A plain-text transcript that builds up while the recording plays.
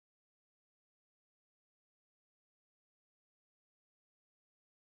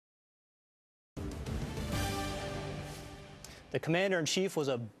The commander-in-chief was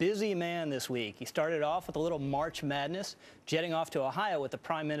a busy man this week. He started off with a little March Madness, jetting off to Ohio with the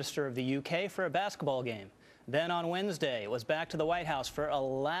Prime Minister of the UK for a basketball game. Then on Wednesday, was back to the White House for a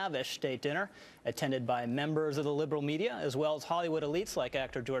lavish state dinner, attended by members of the liberal media, as well as Hollywood elites like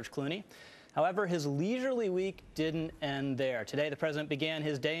actor George Clooney. However, his leisurely week didn't end there. Today, the president began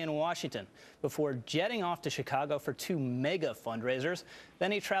his day in Washington before jetting off to Chicago for 2 mega fundraisers.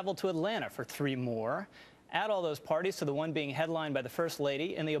 Then he traveled to Atlanta for 3 more. Add all those parties to the one being headlined by the First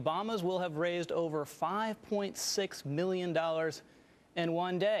Lady, and the Obamas will have raised over $5.6 million in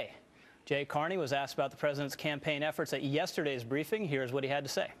one day. Jay Carney was asked about the president's campaign efforts at yesterday's briefing. Here's what he had to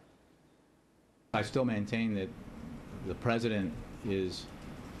say. I still maintain that the president is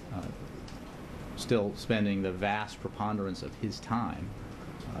still spending the vast preponderance of his time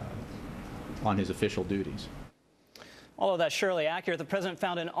on his official duties. Although that's surely accurate, the president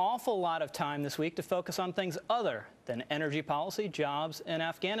found an awful lot of time this week to focus on things other than energy policy, jobs, and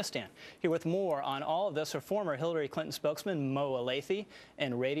Afghanistan. Here with more on all of this are former Hillary Clinton spokesman Mo Elathi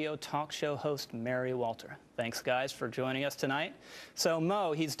and radio talk show host Mary Walter. Thanks, guys, for joining us tonight. So,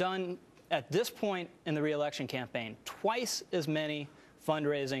 Mo, he's done, at this point in the re-election campaign, twice as many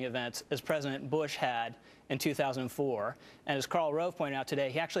fundraising events as President Bush had in 2004. And as Karl Rove pointed out today,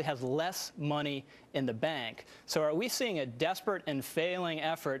 he actually has less money in the bank. So are we seeing a desperate and failing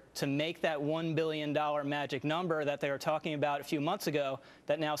effort to make that $1 billion magic number that they were talking about a few months ago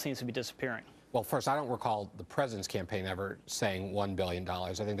that now seems to be disappearing? Well, first, I don't recall the president's campaign ever saying $1 billion.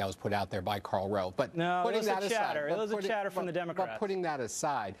 I think that was put out there by Karl Rove. But no, it was a chatter. It was a chatter from the Democrats. But putting that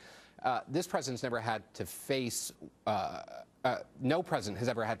aside, this president's never had to face no president has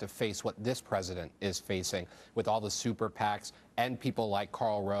ever had to face what this president is facing with all the super PACs and people like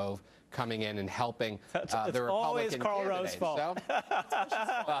Karl Rove coming in and helping the Republican always Karl Rove's fault. So,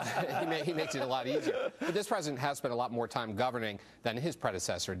 he makes it a lot easier. But this president has spent a lot more time governing than his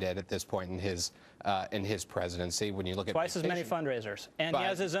predecessor did at this point in his presidency. When you look at twice as many fundraisers, and he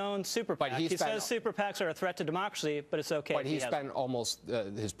has his own super PAC. He says super PACs are a threat to democracy, but it's okay. But he spent almost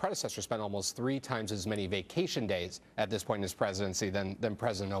his predecessor spent almost 3 times as many vacation days at this point in his presidency than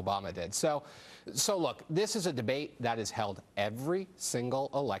President Obama did. So look, this is a debate that is held every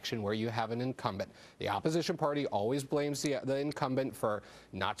single election where you have an incumbent. The opposition party always blames the incumbent for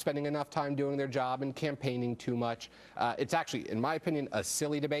not spending enough time doing their job and campaigning too much. It's actually, in my opinion, a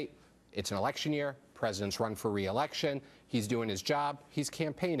silly debate. It's an election year. President's run for re-election. He's doing his job. He's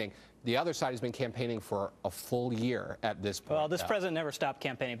campaigning. The other side has been campaigning for a full year at this point. Well, this president never stopped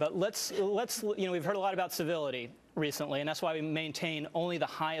campaigning. But let's we've heard a lot about civility recently, and that's why we maintain only the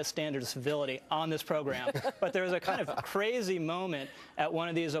highest standard of civility on this program. But there was a kind of crazy moment at one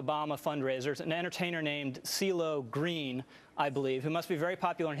of these Obama fundraisers. An entertainer named CeeLo Green, I believe, who must be very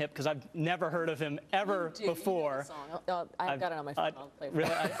popular and hip because I've never heard of him ever before. I've got it on my phone. I'll play it.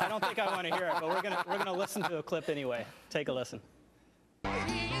 Really, I don't think I want to hear it, but we're gonna listen to a clip anyway. Take a listen.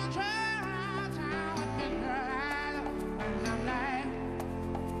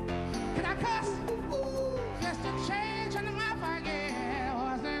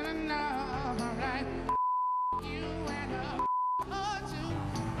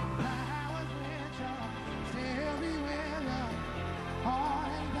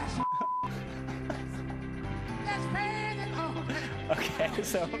 Okay,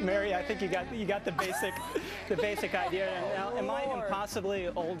 so Mary, I think you got the basic idea. Now, am I impossibly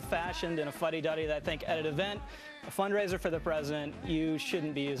old-fashioned and a fuddy-duddy that I think at an event, a fundraiser for the president, you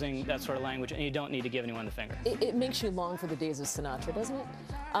shouldn't be using that sort of language, and you don't need to give anyone the finger? It makes you long for the days of Sinatra, doesn't it?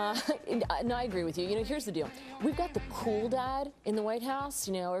 No, I agree with you. Here's the deal. We've got the cool dad in the White House.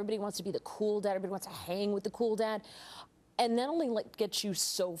 Everybody wants to be the cool dad. Everybody wants to hang with the cool dad. And that only gets you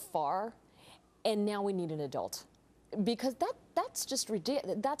so far, and now we need an adult. Because that's just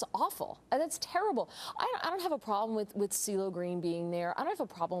ridiculous. That's awful. That's terrible. I don't have a problem with CeeLo Green being there. I don't have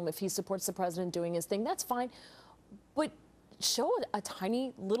a problem if he supports the president doing his thing. That's fine. But show a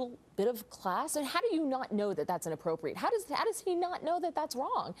tiny little bit of class. And how do you not know that that's inappropriate? How does he not know that that's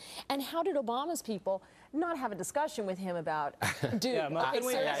wrong? And how did Obama's people not have a discussion with him about, dude,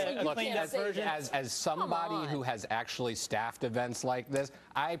 as somebody who has actually staffed events like this,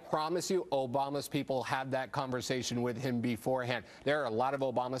 I promise you Obama's people had that conversation with him beforehand. There are a lot of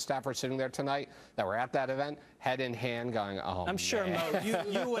Obama staffers sitting there tonight that were at that event, head in hand, going, oh, I'm sure, Mo,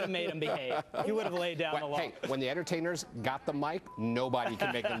 you would have made him behave. You would have laid down the law. Hey, when the entertainers got the mic, nobody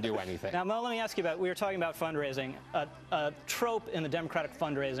can make them do anything. Now, Mo, let me ask you about, we were talking about fundraising. A trope in the Democratic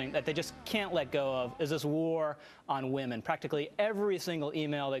fundraising that they just can't let go of is this war on women. Practically every single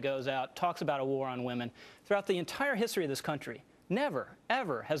email that goes out talks about a war on women. Throughout the entire history of this country, Never,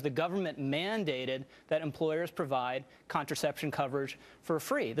 ever has the government mandated that employers provide contraception coverage for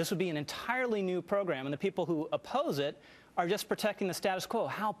free. This would be an entirely new program, and the people who oppose it are just protecting the status quo.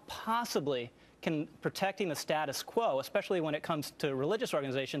 How possibly can protecting the status quo, especially when it comes to religious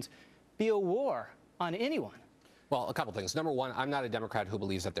organizations, be a war on anyone? Well, a couple things. Number one, I'm not a Democrat who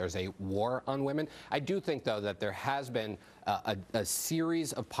believes that there's a war on women. I do think, though, that there has been a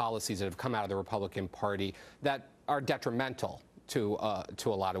series of policies that have come out of the Republican Party that are detrimental to a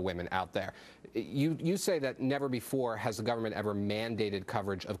lot of women out there. You say that never before has the government ever mandated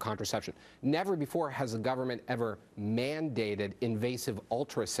coverage of contraception. Never before has the government ever mandated invasive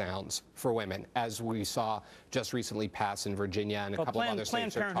ultrasounds for women, as we saw just recently pass in Virginia and a couple of other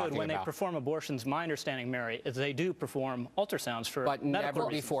states are talking about. Planned Parenthood, when they perform abortions, my understanding, Mary, is they do perform ultrasounds for But medical never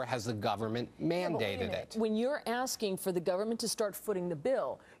reasons. before has the government mandated it. When you're asking for the government to start footing the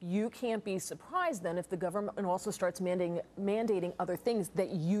bill, you can't be surprised then if the government also starts mandating other things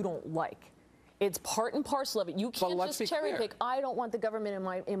that you don't like. It's part and parcel of it. You can't just cherry pick. I don't want the government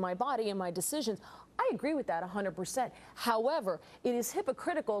in my body, in my decisions. I agree with that 100%. However, it is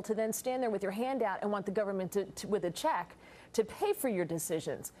hypocritical to then stand there with your hand out and want the government with a check to pay for your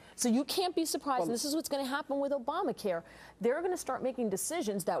decisions. So you can't be surprised, and this is what's going to happen with Obamacare. They're going to start making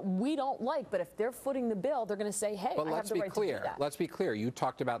decisions that we don't like, but if they're footing the bill, they're going to say, hey, I have the right to do that. Let's be clear. You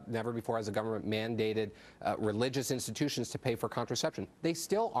talked about never before has the government mandated religious institutions to pay for contraception. They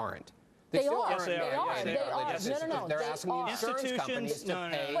still aren't. They are. Yes, they are. They are. No. They're asking insurance companies to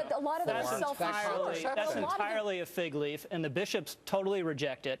pay. But a lot of them are self-insured. That's entirely a fig leaf, and the bishops totally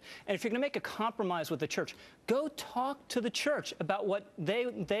reject it. And if you're going to make a compromise with the church, go talk to the church about what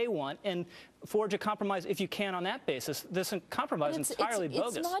they want and forge a compromise if you can on that basis. This compromise is entirely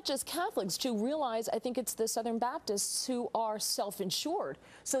bogus. It's not just Catholics to realize. I think it's the Southern Baptists who are self-insured,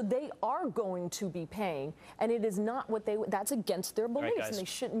 so they are going to be paying, and it is not what that's against their beliefs, and they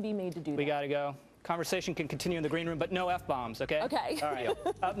shouldn't be made to do that. We got to go. Conversation can continue in the green room, but no F-bombs, okay? Okay. All right.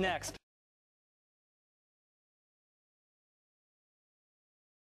 Up next.